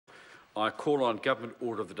I call on Government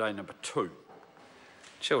Order of the Day number 2.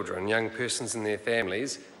 Children, Young Persons and Their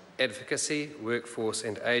Families, Advocacy, Workforce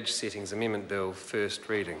and Age Settings Amendment Bill, first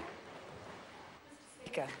reading.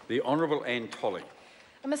 Speaker. The Honourable Anne Tolley.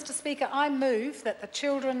 Mr Speaker, I move that the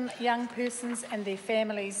Children, Young Persons and Their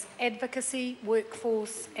Families, Advocacy,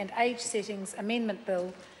 Workforce and Age Settings Amendment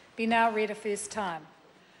Bill be now read a first time.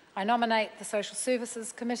 I nominate the Social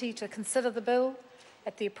Services Committee to consider the bill.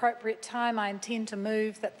 At the appropriate time, I intend to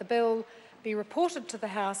move that the bill be reported to the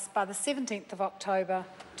House by the 17th of October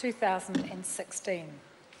 2016.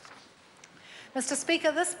 Mr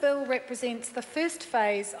Speaker, this bill represents the first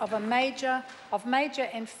phase of major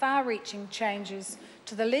and far-reaching changes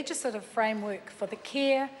to the legislative framework for the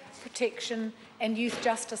care, protection and youth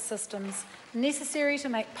justice systems necessary to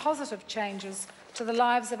make positive changes to the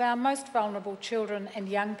lives of our most vulnerable children and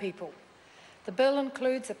young people. The bill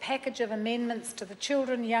includes a package of amendments to the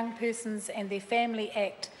Children, Young Persons and Their Family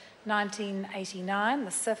Act 1989,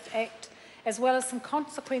 the CIF Act, as well as some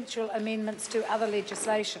consequential amendments to other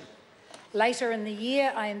legislation. Later in the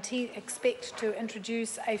year, I expect to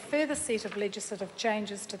introduce a further set of legislative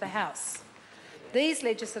changes to the House. These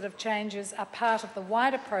legislative changes are part of the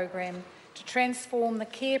wider program to transform the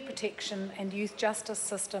care, protection and youth justice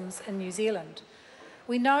systems in New Zealand.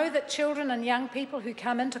 We know that children and young people who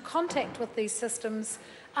come into contact with these systems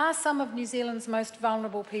are some of New Zealand's most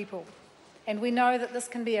vulnerable people, and we know that this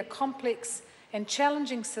can be a complex and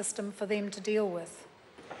challenging system for them to deal with.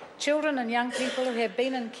 Children and young people who have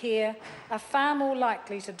been in care are far more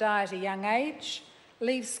likely to die at a young age,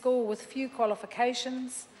 leave school with few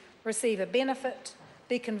qualifications, receive a benefit,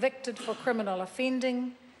 be convicted for criminal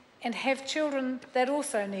offending, and have children that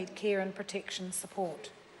also need care and protection support.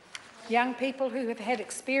 Young people who have had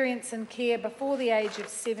experience in care before the age of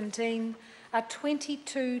 17 are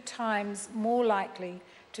 22 times more likely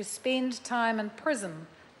to spend time in prison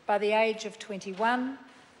by the age of 21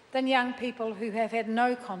 than young people who have had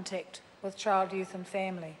no contact with child, youth and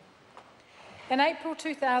family. In April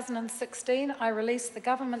 2016, I released the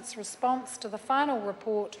government's response to the final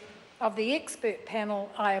report of the expert panel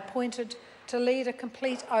I appointed to lead a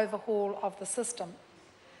complete overhaul of the system.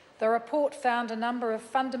 The report found a number of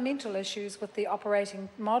fundamental issues with the operating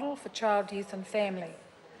model for child, youth and family.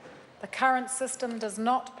 The current system does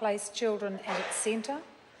not place children at its centre.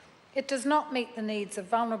 It does not meet the needs of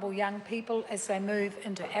vulnerable young people as they move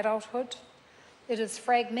into adulthood. It is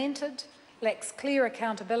fragmented, lacks clear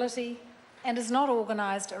accountability, and is not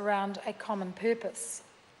organised around a common purpose.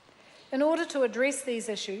 In order to address these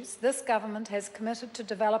issues, this government has committed to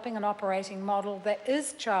developing an operating model that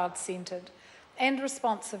is child-centred and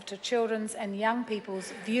responsive to children's and young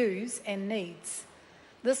people's views and needs.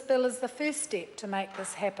 This bill is the first step to make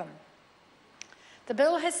this happen. The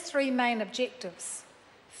bill has three main objectives.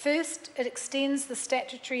 First, it extends the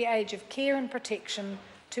statutory age of care and protection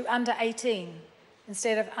to under 18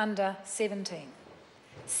 instead of under 17.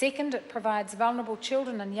 Second, it provides vulnerable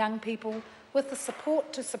children and young people with the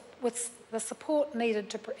support needed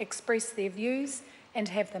to express their views and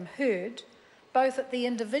have them heard, both at the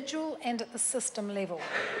individual and at the system level.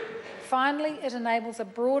 Finally, it enables a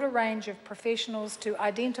broader range of professionals to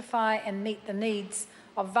identify and meet the needs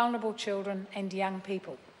of vulnerable children and young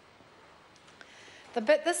people.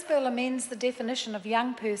 This bill amends the definition of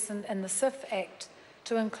young person in the CIF Act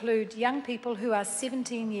to include young people who are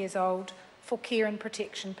 17 years old for care and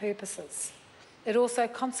protection purposes. It also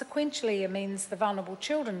consequentially amends the Vulnerable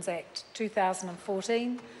Children's Act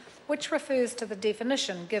 2014, which refers to the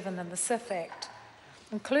definition given in the CIF Act.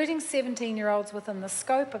 Including 17-year-olds within the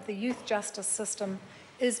scope of the youth justice system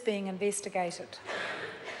is being investigated.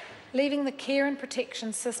 Leaving the care and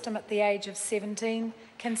protection system at the age of 17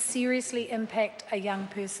 can seriously impact a young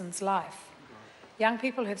person's life. Young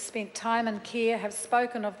people who have spent time in care have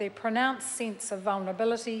spoken of their pronounced sense of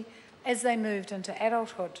vulnerability as they moved into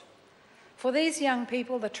adulthood. For these young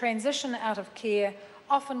people, the transition out of care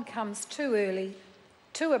often comes too early,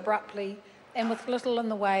 too abruptly, and with little in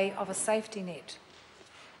the way of a safety net.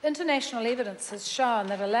 International evidence has shown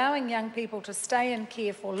that allowing young people to stay in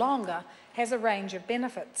care for longer has a range of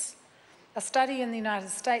benefits. A study in the United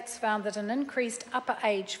States found that an increased upper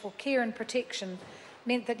age for care and protection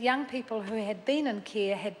meant that young people who had been in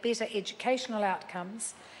care had better educational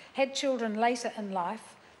outcomes, had children later in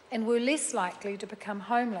life, and were less likely to become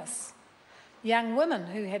homeless. Young women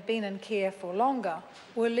who had been in care for longer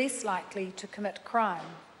were less likely to commit crime.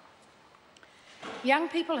 Young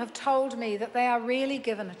people have told me that they are rarely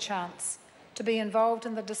given a chance to be involved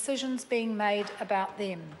in the decisions being made about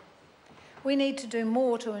them. We need to do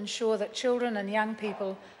more to ensure that children and young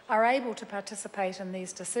people are able to participate in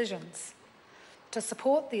these decisions. To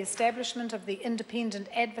support the establishment of the Independent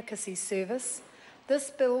Advocacy Service, this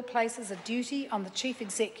bill places a duty on the Chief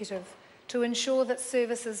Executive to ensure that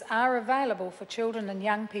services are available for children and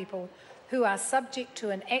young people who are subject to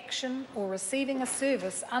an action or receiving a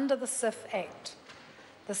service under the SIF Act.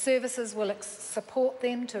 The services will support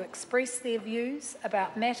them to express their views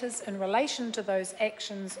about matters in relation to those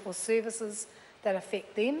actions or services that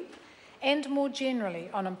affect them, and more generally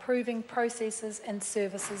on improving processes and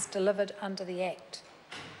services delivered under the Act.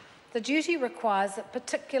 The duty requires that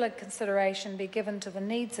particular consideration be given to the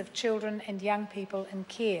needs of children and young people in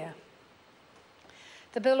care.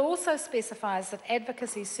 The bill also specifies that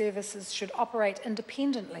advocacy services should operate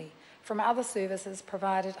independently from other services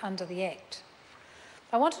provided under the Act.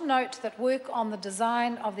 I want to note that work on the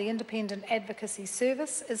design of the Independent Advocacy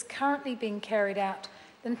Service is currently being carried out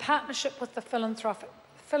in partnership with the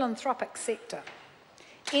philanthropic sector.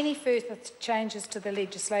 Any further changes to the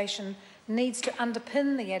legislation needed to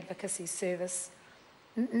underpin the advocacy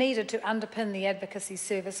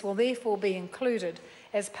service will therefore be included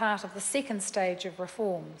as part of the second stage of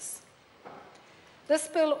reforms. This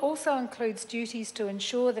bill also includes duties to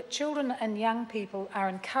ensure that children and young people are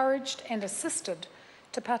encouraged and assisted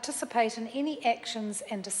to participate in any actions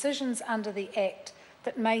and decisions under the Act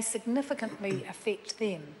that may significantly affect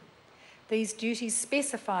them. These duties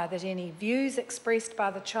specify that any views expressed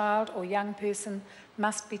by the child or young person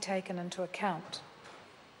must be taken into account.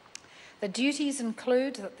 The duties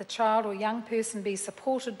include that the child or young person be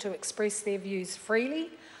supported to express their views freely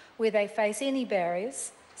where they face any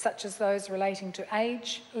barriers, such as those relating to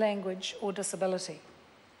age, language, or disability.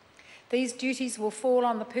 These duties will fall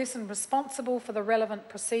on the person responsible for the relevant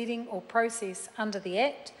proceeding or process under the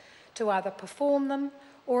Act to either perform them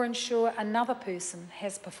or ensure another person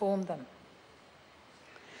has performed them.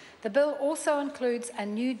 The bill also includes a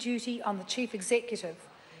new duty on the Chief Executive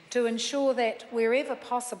to ensure that, wherever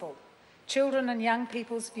possible, children and young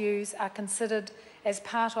people's views are considered as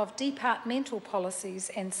part of departmental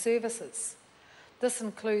policies and services. This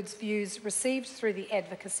includes views received through the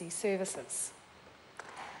advocacy services.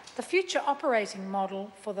 The future operating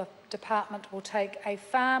model for the department will take a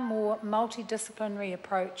far more multidisciplinary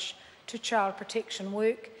approach to child protection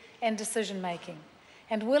work and decision-making,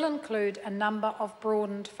 and will include a number of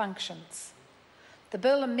broadened functions. The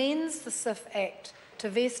bill amends the SIF Act to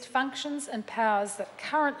vest functions and powers that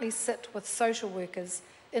currently sit with social workers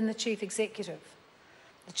in the Chief Executive.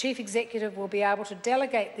 The Chief Executive will be able to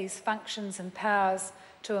delegate these functions and powers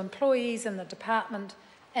to employees in the department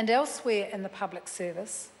and elsewhere in the public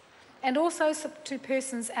service, and also to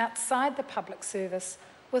persons outside the public service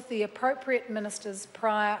with the appropriate minister's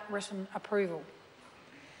prior written approval.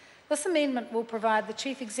 This amendment will provide the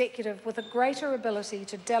Chief Executive with a greater ability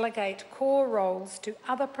to delegate core roles to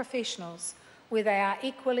other professionals where they are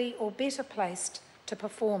equally or better placed to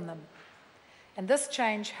perform them. And this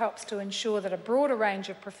change helps to ensure that a broader range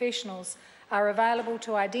of professionals are available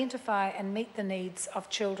to identify and meet the needs of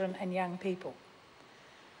children and young people.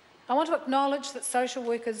 I want to acknowledge that social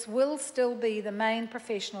workers will still be the main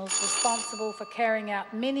professionals responsible for carrying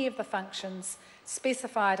out many of the functions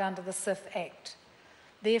specified under the SIF Act.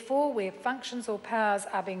 Therefore, where functions or powers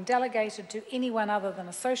are being delegated to anyone other than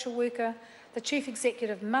a social worker, the Chief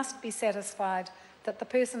Executive must be satisfied that the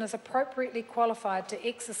person is appropriately qualified to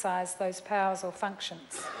exercise those powers or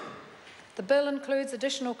functions. The bill includes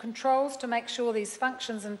additional controls to make sure these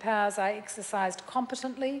functions and powers are exercised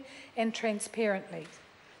competently and transparently.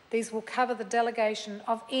 These will cover the delegation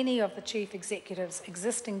of any of the Chief Executive's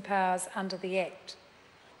existing powers under the Act.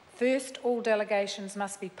 First, all delegations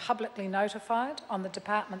must be publicly notified on the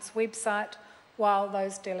department's website while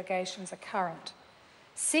those delegations are current.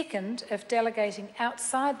 Second, if delegating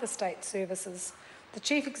outside the state services, the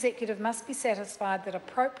Chief Executive must be satisfied that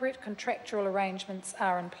appropriate contractual arrangements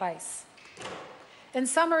are in place. In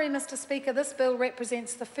summary, Mr. Speaker, this bill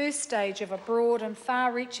represents the first stage of a broad and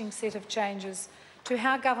far-reaching set of changes to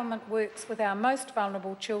how government works with our most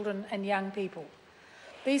vulnerable children and young people.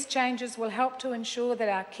 These changes will help to ensure that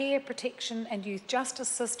our care, protection and youth justice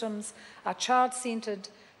systems are child-centred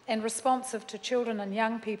and responsive to children and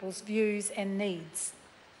young people's views and needs.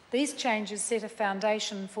 These changes set a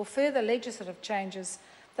foundation for further legislative changes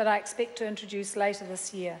that I expect to introduce later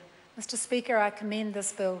this year. Mr. Speaker, I commend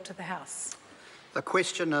this bill to the House. The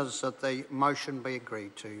question is that the motion be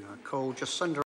agreed to. Call Jacinda